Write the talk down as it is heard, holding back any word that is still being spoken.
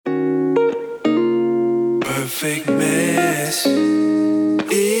perfect mess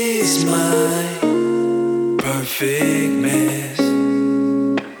is my perfect mess.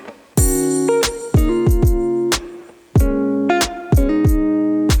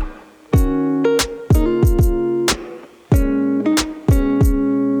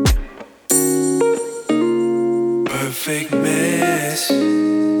 Perfect mess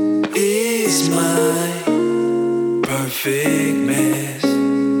is my perfect mess.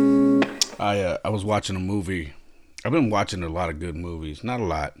 I was watching a movie. I've been watching a lot of good movies. Not a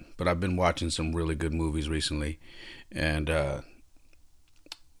lot, but I've been watching some really good movies recently. And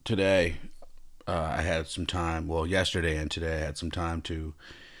today, I had some time. Well, yesterday and today, I had some time to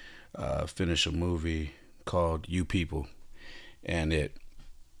finish a movie called You People, and it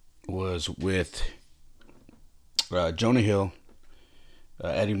was with Jonah Hill,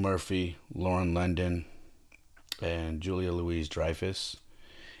 Eddie Murphy, Lauren London, and Julia Louis-Dreyfus.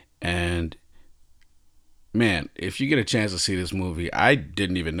 And man, if you get a chance to see this movie, I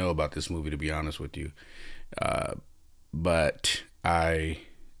didn't even know about this movie, to be honest with you. But I'm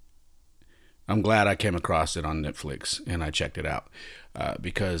glad I came across it on Netflix and I checked it out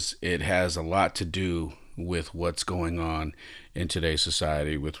because it has a lot to do with what's going on in today's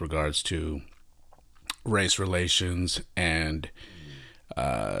society with regards to race relations and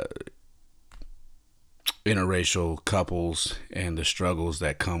interracial couples and the struggles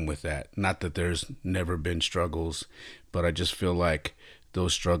that come with that. Not that there's never been struggles, but I just feel like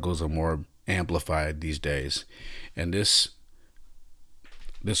those struggles are more amplified these days. And this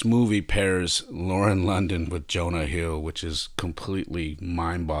movie pairs Lauren London with Jonah Hill, which is completely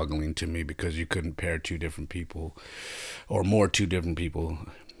mind-boggling to me because you couldn't pair two different people or more two different people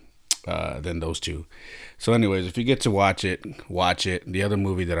than those two. So anyways, if you get to watch it, watch it. The other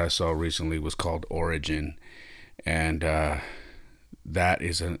movie that I saw recently was called Origin, and that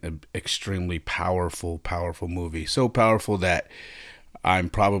is an extremely powerful movie. So powerful that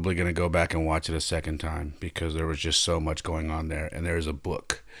I'm probably going to go back and watch it a second time because there was just so much going on there. And there's a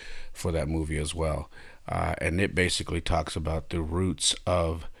book for that movie as well. And it basically talks about the roots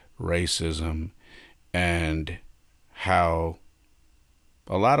of racism and how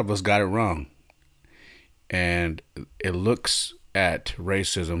a lot of us got it wrong. And it looks at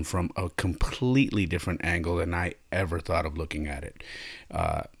racism from a completely different angle than I ever thought of looking at it.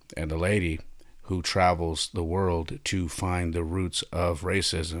 And the lady who travels the world to find the roots of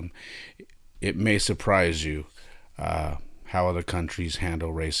racism, it may surprise you how other countries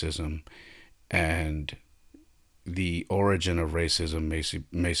handle racism, and the origin of racism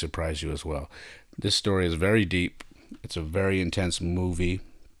may surprise you as well. This story is very deep. It's a very intense movie.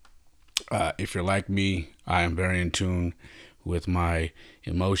 If you're like me, I am very in tune with my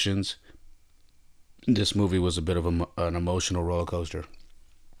emotions. This movie was a bit of an emotional roller coaster.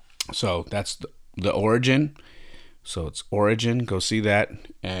 So that's the Origin. So it's Origin. Go see that.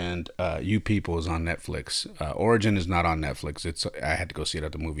 And You People is on Netflix. Origin is not on Netflix. I had to go see it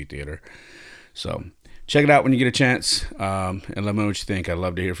at the movie theater. So check it out when you get a chance. And let me know what you think. I'd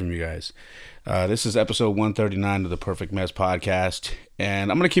love to hear from you guys. This is episode 139 of the Perfect Mess podcast.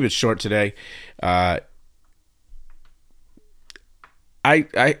 And I'm going to keep it short today.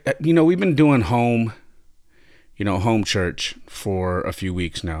 We've been doing home church for a few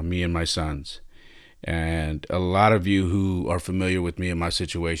weeks now, me and my sons. And a lot of you who are familiar with me and my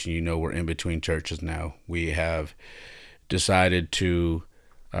situation, we're in between churches now. We have decided to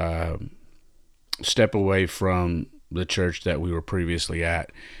step away from the church that we were previously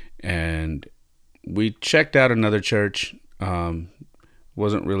at. And we checked out another church,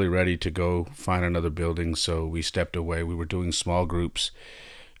 wasn't really ready to go find another building, so we stepped away. We were doing small groups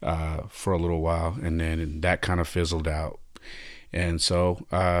for a little while, and then that kind of fizzled out. And so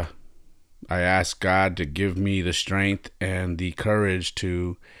I asked God to give me the strength and the courage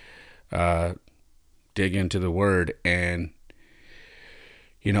to dig into the Word and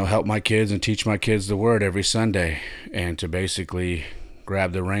help my kids and teach my kids the Word every Sunday, and to basically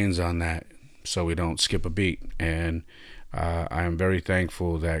grab the reins on that so we don't skip a beat. And I am very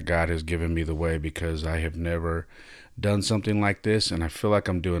thankful that God has given me the way, because I have never done something like this, and I feel like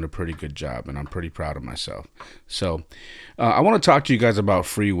I'm doing a pretty good job, and I'm pretty proud of myself. So I want to talk to you guys about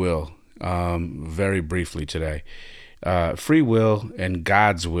free will very briefly today. Free will and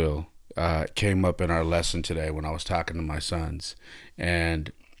God's will came up in our lesson today when I was talking to my sons.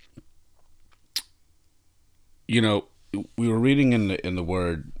 And we were reading in the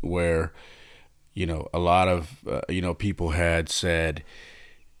Word where a lot of people had said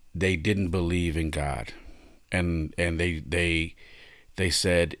they didn't believe in God, and they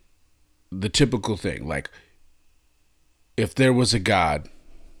said the typical thing, like, if there was a God,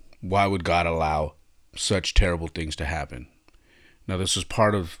 why would God allow such terrible things to happen. Now, this is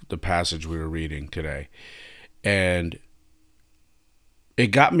part of the passage we were reading today. And it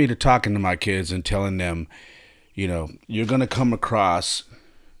got me to talking to my kids and telling them, you're going to come across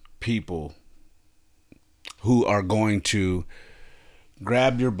people who are going to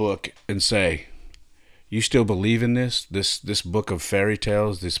grab your book and say, you still believe in this book of fairy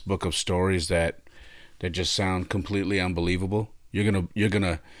tales, this book of stories that just sound completely unbelievable? You're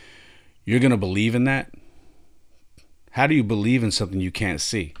going to believe in that? How do you believe in something you can't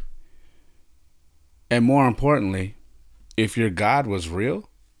see? And more importantly, if your God was real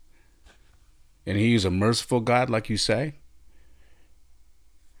and he's a merciful God, like you say,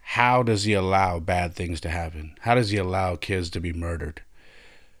 how does he allow bad things to happen? How does he allow kids to be murdered?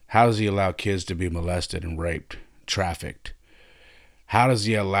 How does he allow kids to be molested and raped, trafficked? How does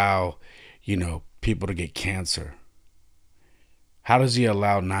he allow, people to get cancer? How does he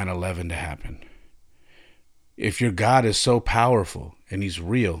allow 9/11 to happen? If your God is so powerful and he's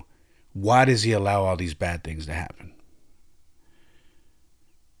real, why does he allow all these bad things to happen?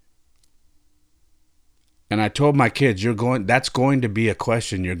 And I told my kids, that's going to be a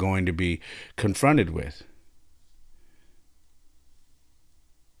question you're going to be confronted with.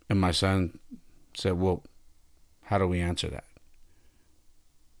 And my son said, well, how do we answer that?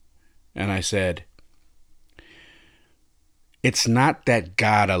 And I said, it's not that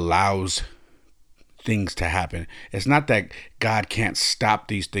God allows things to happen. It's not that God can't stop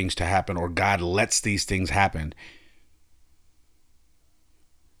these things to happen or God lets these things happen.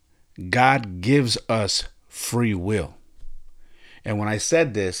 God gives us free will. And when I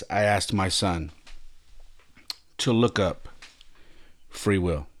said this, I asked my son to look up free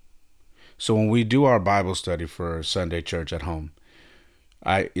will. So when we do our Bible study for Sunday church at home,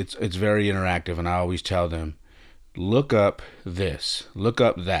 it's very interactive, and I always tell them, look up this, look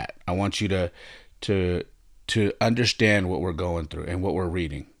up that. I want you to understand what we're going through and what we're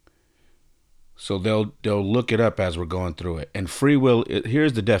reading. So they'll look it up as we're going through it. And free will,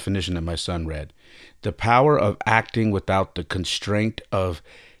 here's the definition that my son read: the power of acting without the constraint of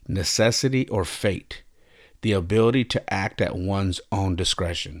necessity or fate, the ability to act at one's own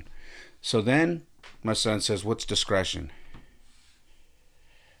discretion. So then my son says, what's discretion?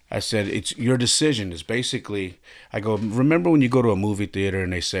 I said, it's your decision. Is basically, I go, remember when you go to a movie theater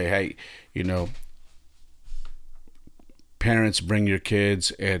and they say, hey, parents, bring your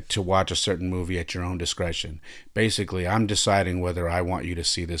kids to watch a certain movie at your own discretion. Basically, I'm deciding whether I want you to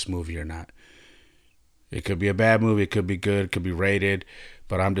see this movie or not. It could be a bad movie, it could be good, it could be rated,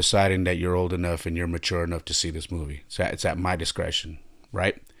 but I'm deciding that you're old enough and you're mature enough to see this movie. It's at my discretion,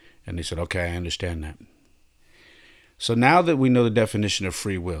 right? And they said, okay, I understand that. So now that we know the definition of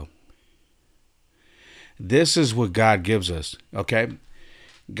free will, this is what God gives us, okay?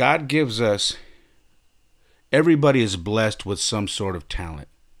 God gives us, everybody is blessed with some sort of talent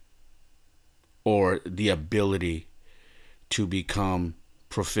or the ability to become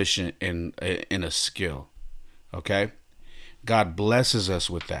proficient in a skill, okay? God blesses us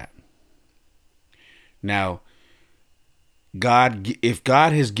with that. Now, if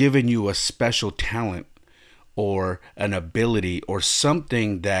God has given you a special talent or an ability or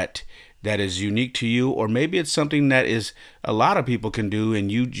something that is unique to you, or maybe it's something that is a lot of people can do,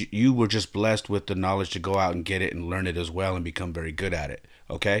 and you were just blessed with the knowledge to go out and get it and learn it as well and become very good at it,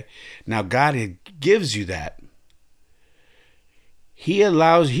 okay? Now, God gives you that.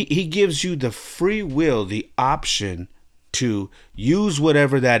 He gives you the free will, the option to use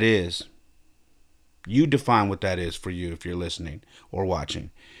whatever that is. You define what that is for you if you're listening or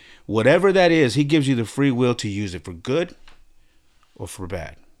watching. Whatever that is, he gives you the free will to use it for good or for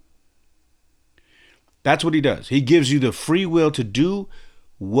bad. That's what he does. He gives you the free will to do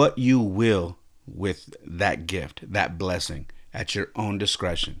what you will with that gift, that blessing, at your own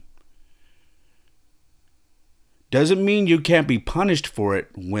discretion. Doesn't mean you can't be punished for it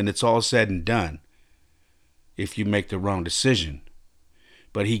when it's all said and done if you make the wrong decision.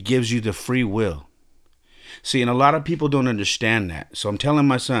 But he gives you the free will. See, and a lot of people don't understand that. So I'm telling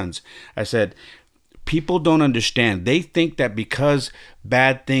my sons, I said, people don't understand. They think that because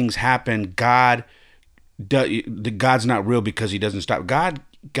bad things happen, God's not real because he doesn't stop. God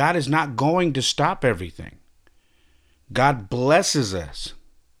is not going to stop everything. God blesses us.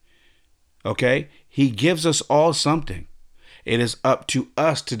 Okay? He gives us all something. It is up to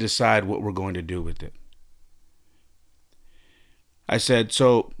us to decide what we're going to do with it. I said,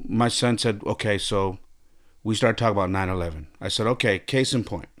 so my son said, okay, so we started talking about 9/11. I said, okay, case in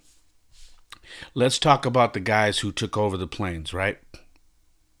point. Let's talk about the guys who took over the planes, right?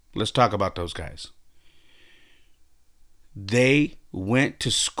 Let's talk about those guys. They went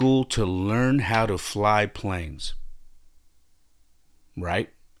to school to learn how to fly planes. Right?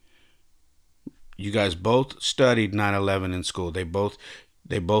 You guys both studied 9/11 in school. They both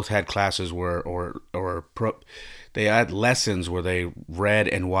had classes where they had lessons where they read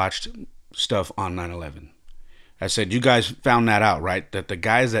and watched stuff on 9/11. I said, you guys found that out, right? That the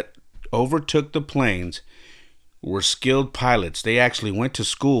guys that overtook the planes were skilled pilots. They actually went to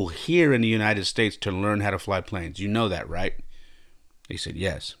school here in the United States to learn how to fly planes. You know that, right? They said,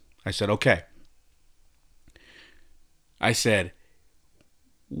 yes. I said, okay. I said,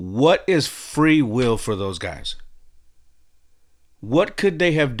 what is free will for those guys? What could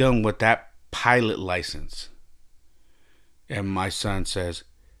they have done with that pilot license? And my son says,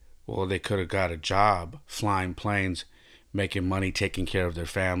 well, they could have got a job flying planes, making money, taking care of their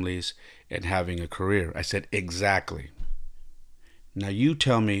families, and having a career. I said, exactly. Now you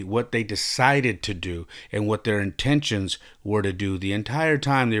tell me what they decided to do and what their intentions were to do the entire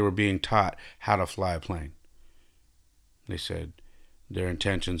time they were being taught how to fly a plane. They said their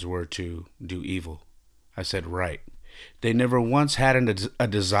intentions were to do evil. I said, right. They never once had a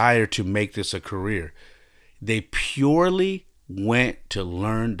desire to make this a career. They purely went to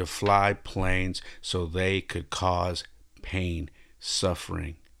learn to fly planes so they could cause pain,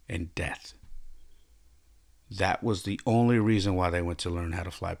 suffering, and death. That was the only reason why they went to learn how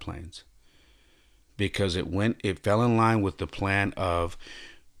to fly planes. Because it fell in line with the plan of,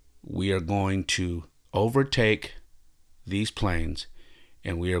 we are going to overtake these planes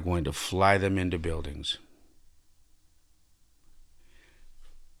and we are going to fly them into buildings.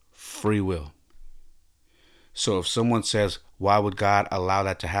 Free will. So if someone says, why would God allow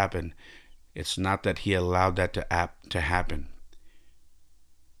that to happen? It's not that he allowed that to happen.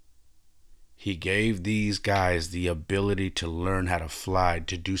 He gave these guys the ability to learn how to fly,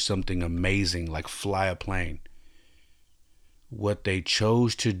 to do something amazing like fly a plane. What they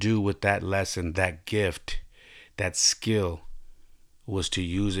chose to do with that lesson, that gift, that skill, was to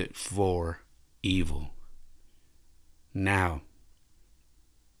use it for evil. Now,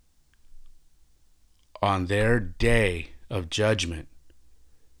 on their day of judgment,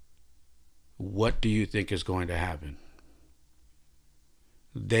 what do you think is going to happen?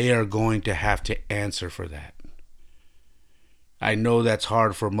 They are going to have to answer for that. I know that's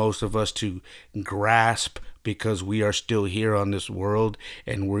hard for most of us to grasp because we are still here on this world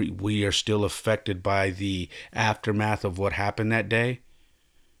and we are still affected by the aftermath of what happened that day.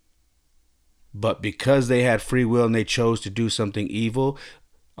 But because they had free will and they chose to do something evil,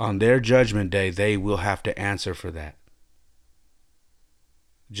 on their judgment day, they will have to answer for that.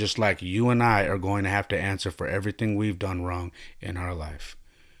 Just like you and I are going to have to answer for everything we've done wrong in our life.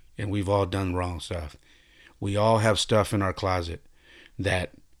 And we've all done wrong stuff. We all have stuff in our closet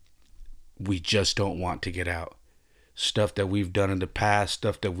that we just don't want to get out. Stuff that we've done in the past,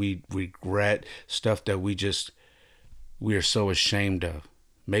 stuff that we regret, stuff that we are so ashamed of.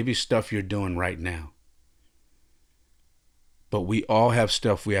 Maybe stuff you're doing right now. But we all have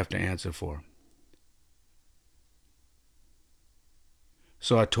stuff we have to answer for.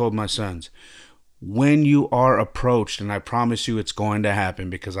 So I told my sons, when you are approached, and I promise you it's going to happen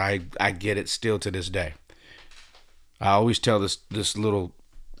because I get it still to this day. I always tell this little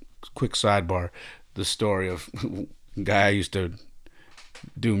quick sidebar, the story of a guy I used to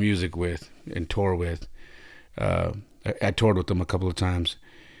do music with and tour with. I toured with him a couple of times.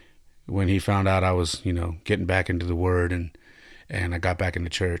 When he found out I was, getting back into the word and I got back into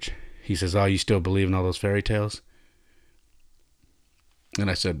church, he says, "Oh, you still believe in all those fairy tales?" And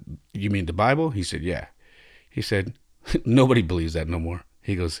I said, "You mean the Bible?" He said, "Yeah." He said, "Nobody believes that no more."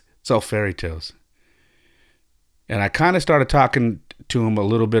 He goes, "It's all fairy tales." And I kind of started talking to him a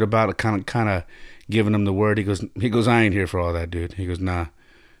little bit about it, kind of giving him the word. He goes, "I ain't here for all that, dude." He goes, "Nah,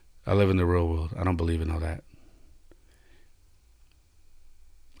 I live in the real world. I don't believe in all that."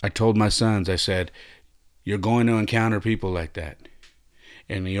 I told my sons, I said, you're going to encounter people like that.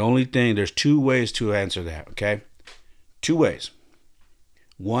 And there's two ways to answer that, okay? Two ways.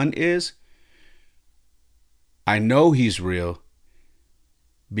 One is, I know he's real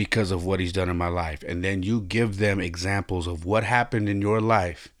because of what he's done in my life. And then you give them examples of what happened in your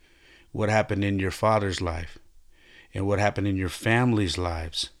life, what happened in your father's life, and what happened in your family's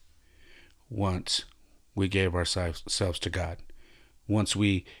lives once we gave ourselves to God. Once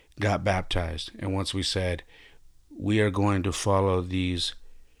we got baptized and once we said, we are going to follow these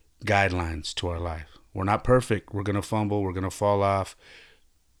guidelines to our life. We're not perfect. We're going to fumble. We're going to fall off.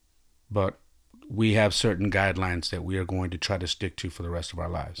 But we have certain guidelines that we are going to try to stick to for the rest of our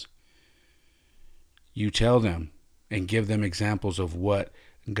lives. You tell them and give them examples of what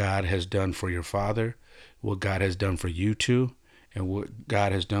God has done for your father, what God has done for you two, and what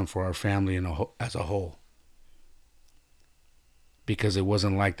God has done for our family as a whole. Because it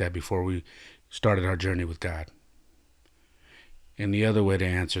wasn't like that before we started our journey with God. And the other way to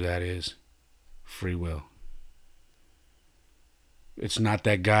answer that is free will. It's not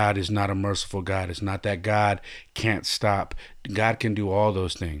that God is not a merciful God. It's not that God can't stop. God can do all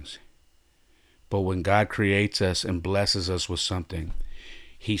those things. But when God creates us and blesses us with something,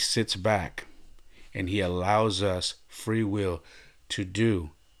 he sits back and he allows us free will to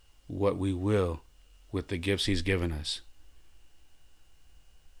do what we will with the gifts he's given us.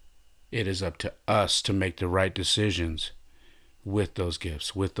 It is up to us to make the right decisions with those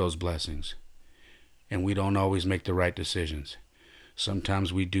gifts, with those blessings. And we don't always make the right decisions.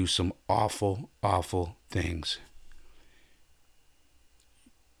 Sometimes we do some awful, awful things.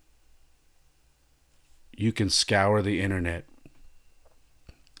 You can scour the internet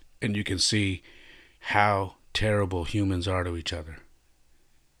and you can see how terrible humans are to each other.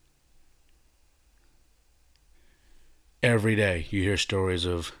 Every day you hear stories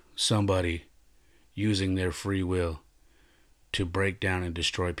of somebody using their free will to break down and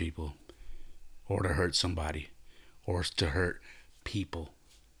destroy people, or to hurt somebody, or to hurt people.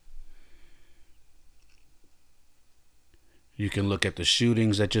 You can look at the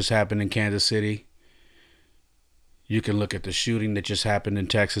shootings that just happened in Kansas City. You can look at the shooting that just happened in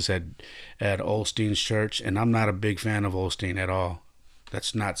Texas at Olstein's church. And I'm not a big fan of Olstein at all.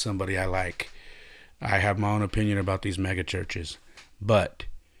 That's not somebody I like. I have my own opinion about these mega churches. But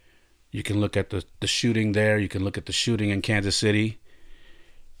you can look at the shooting there. You can look at the shooting in Kansas City.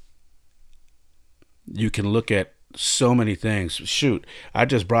 You can look at so many things. Shoot, I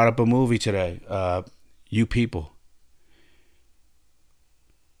just brought up a movie today. You People.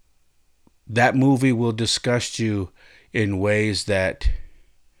 That movie will disgust you in ways that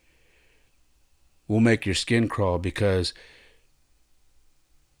will make your skin crawl, because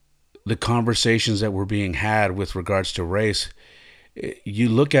the conversations that were being had with regards to race, you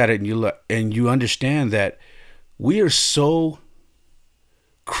look at it and you understand that we are so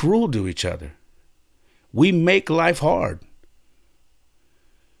cruel to each other. We make life hard.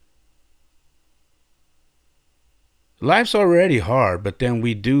 Life's already hard, but then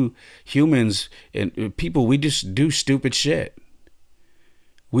humans and people, we just do stupid shit.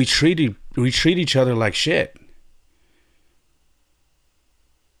 We treat each other like shit.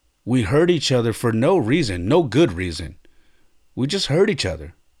 We hurt each other for no reason, no good reason. We just hurt each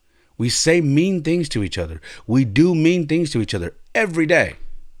other. We say mean things to each other. We do mean things to each other every day.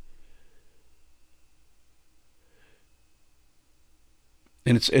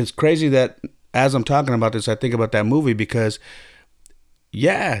 And it's crazy that as I'm talking about this, I think about that movie, because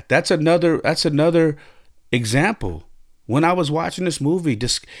yeah, that's another example. When I was watching this movie,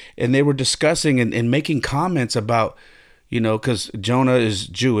 and they were discussing and making comments about, because Jonah is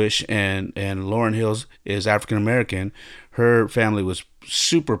Jewish and Lauryn Hill is African American. Her family was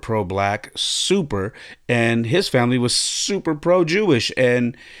super pro-black, and his family was super pro-Jewish,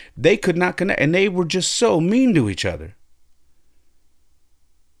 and they could not connect, and they were just so mean to each other.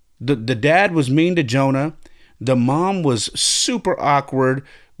 The dad was mean to Jonah. The mom was super awkward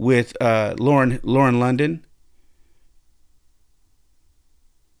with Lauren London.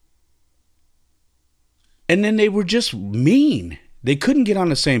 And then they were just mean. They couldn't get on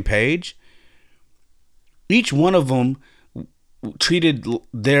the same page. Each one of them treated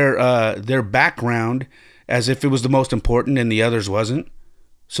their background as if it was the most important and the others wasn't.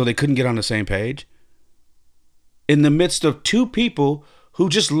 So they couldn't get on the same page. In the midst of two people who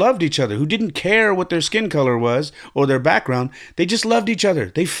just loved each other, who didn't care what their skin color was or their background. They just loved each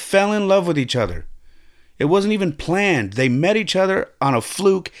other. They fell in love with each other. It wasn't even planned. They met each other on a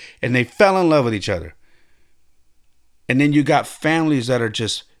fluke and they fell in love with each other. And then you got families that are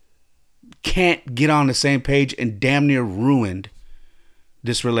just can't get on the same page and damn near ruined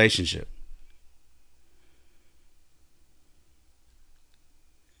this relationship.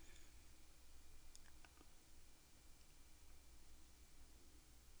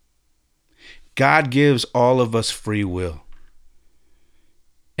 God gives all of us free will.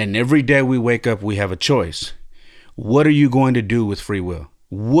 And every day we wake up, we have a choice. What are you going to do with free will?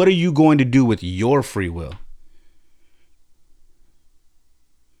 What are you going to do with your free will?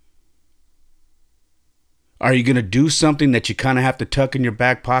 Are you going to do something that you kind of have to tuck in your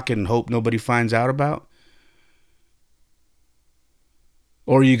back pocket and hope nobody finds out about?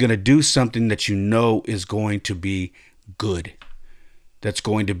 Or are you going to do something that you know is going to be good? That's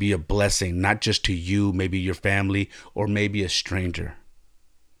going to be a blessing, not just to you, maybe your family, or maybe a stranger.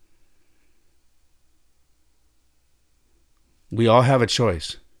 We all have a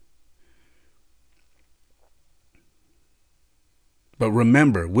choice. But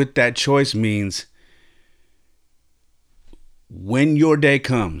remember, with that choice means when your day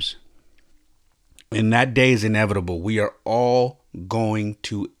comes, and that day is inevitable, we are all going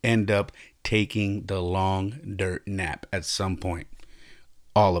to end up taking the long dirt nap at some point.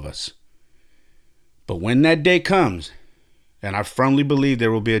 All of us. But when that day comes, and I firmly believe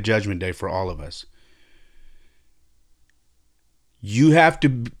there will be a judgment day for all of us, you have to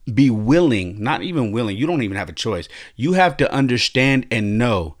be willing, not even willing, you don't even have a choice. You have to understand and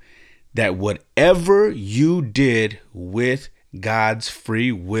know that whatever you did with God's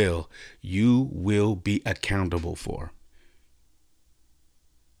free will, you will be accountable for.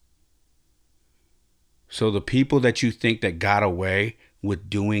 So the people that you think that got away with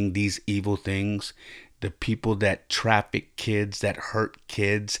doing these evil things, the people that traffic kids, that hurt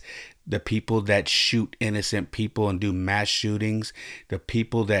kids, the people that shoot innocent people and do mass shootings, the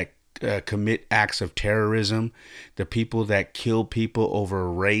people that commit acts of terrorism, the people that kill people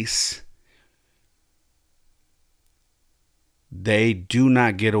over race, they do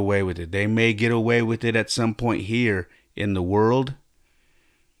not get away with it. They may get away with it at some point here in the world,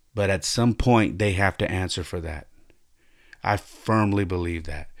 but at some point they have to answer for that. I firmly believe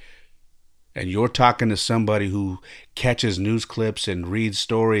that. And you're talking to somebody who catches news clips and reads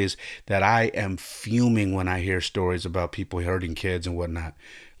stories that I am fuming when I hear stories about people hurting kids and whatnot.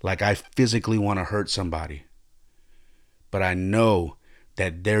 Like I physically want to hurt somebody. But I know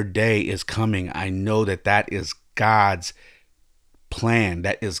that their day is coming. I know that that is God's plan.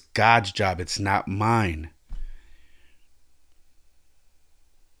 That is God's job. It's not mine.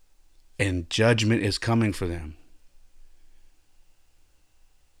 And judgment is coming for them.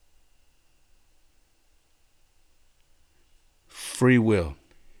 Free will.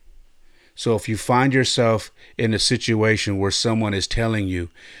 So if you find yourself in a situation where someone is telling you,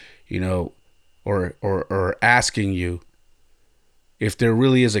 or asking you if there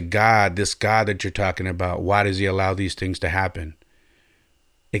really is a God, this God that you're talking about, why does he allow these things to happen?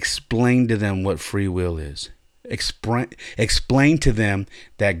 Explain to them what free will is. Explain to them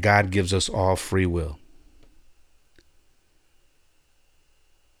that God gives us all free will.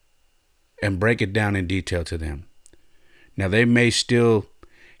 And break it down in detail to them. Now, they may still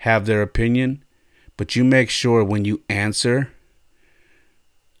have their opinion, but you make sure when you answer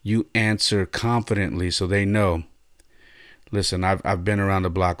confidently so they know, listen, I've been around the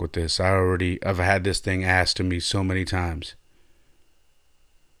block with this. I've had this thing asked to me so many times.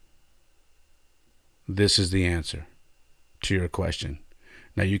 This is the answer to your question.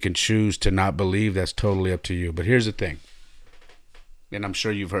 Now, you can choose to not believe. That's totally up to you. But here's the thing, and I'm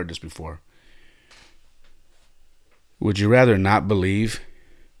sure you've heard this before. Would you rather not believe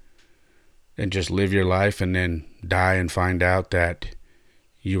and just live your life and then die and find out that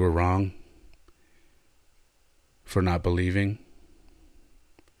you were wrong for not believing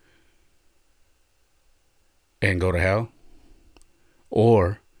and go to hell?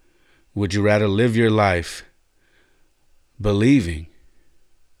 Or would you rather live your life believing,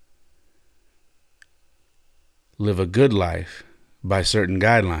 live a good life by certain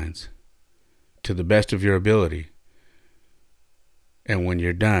guidelines to the best of your ability, and when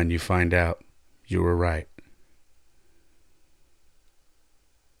you're done, you find out you were right?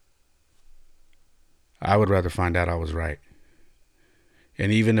 I would rather find out I was right.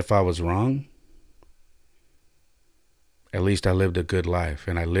 And even if I was wrong, at least I lived a good life,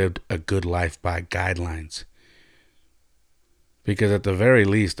 and I lived a good life by guidelines. Because at the very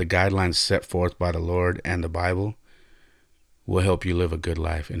least, the guidelines set forth by the Lord and the Bible will help you live a good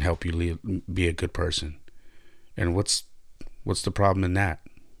life and help you be a good person. And what's the problem in that?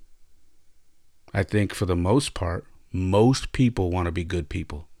 I think for the most part, most people want to be good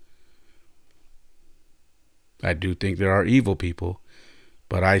people. I do think there are evil people,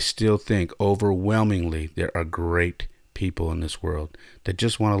 but I still think overwhelmingly there are great people in this world that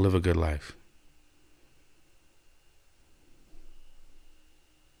just want to live a good life.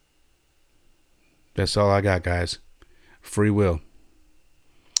 That's all I got, guys. Free will.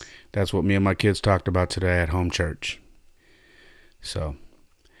 That's what me and my kids talked about today at home church. So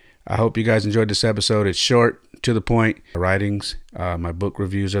I hope you guys enjoyed this episode. It's short, to the point. Writings, my book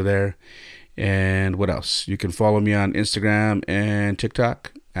reviews are there. And what else? You can follow me on Instagram and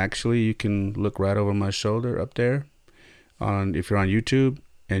TikTok. Actually, you can look right over my shoulder up there if you're on YouTube.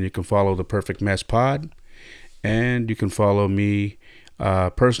 And you can follow The Perfect Mess Pod. And you can follow me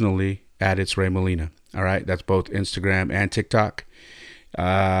personally at It's Ray Molina. All right, that's both Instagram and TikTok.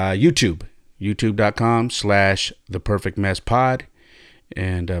 YouTube, youtube.com/The Perfect Mess Pod.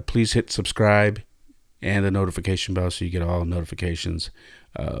 And please hit subscribe and the notification bell so you get all notifications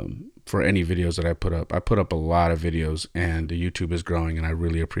for any videos that I put up. I put up a lot of videos, and the YouTube is growing, and I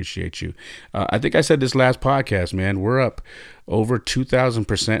really appreciate you. I think I said this last podcast, man, we're up over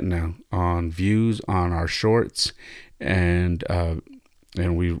 2,000% now on views on our shorts, and I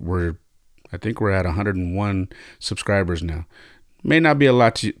think we're at 101 subscribers now. May not be a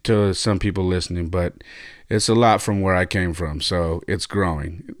lot to some people listening, but it's a lot from where I came from, so it's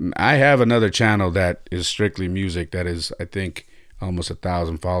growing. I have another channel that is strictly music that is, I think, almost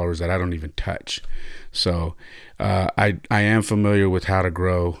 1,000 followers that I don't even touch. So I am familiar with how to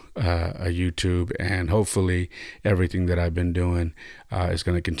grow a YouTube, and hopefully everything that I've been doing is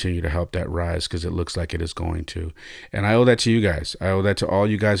going to continue to help that rise, because it looks like it is going to. And I owe that to you guys. I owe that to all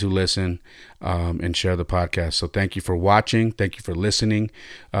you guys who listen and share the podcast. So thank you for watching. Thank you for listening.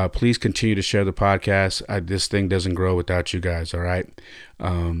 Please continue to share the podcast. This thing doesn't grow without you guys. All right.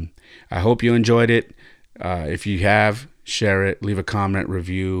 I hope you enjoyed it. If you have, share it, leave a comment,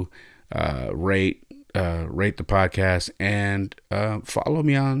 review, rate the podcast, and follow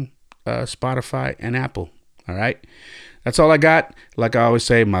me on Spotify and Apple. All right. That's all I got. Like I always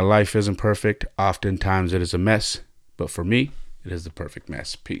say, my life isn't perfect. Oftentimes it is a mess, but for me, it is the perfect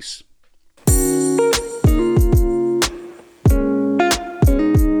mess. Peace.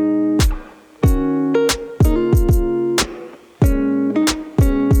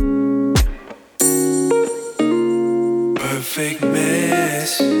 Perfect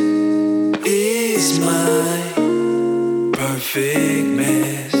mess is my perfect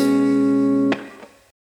mess.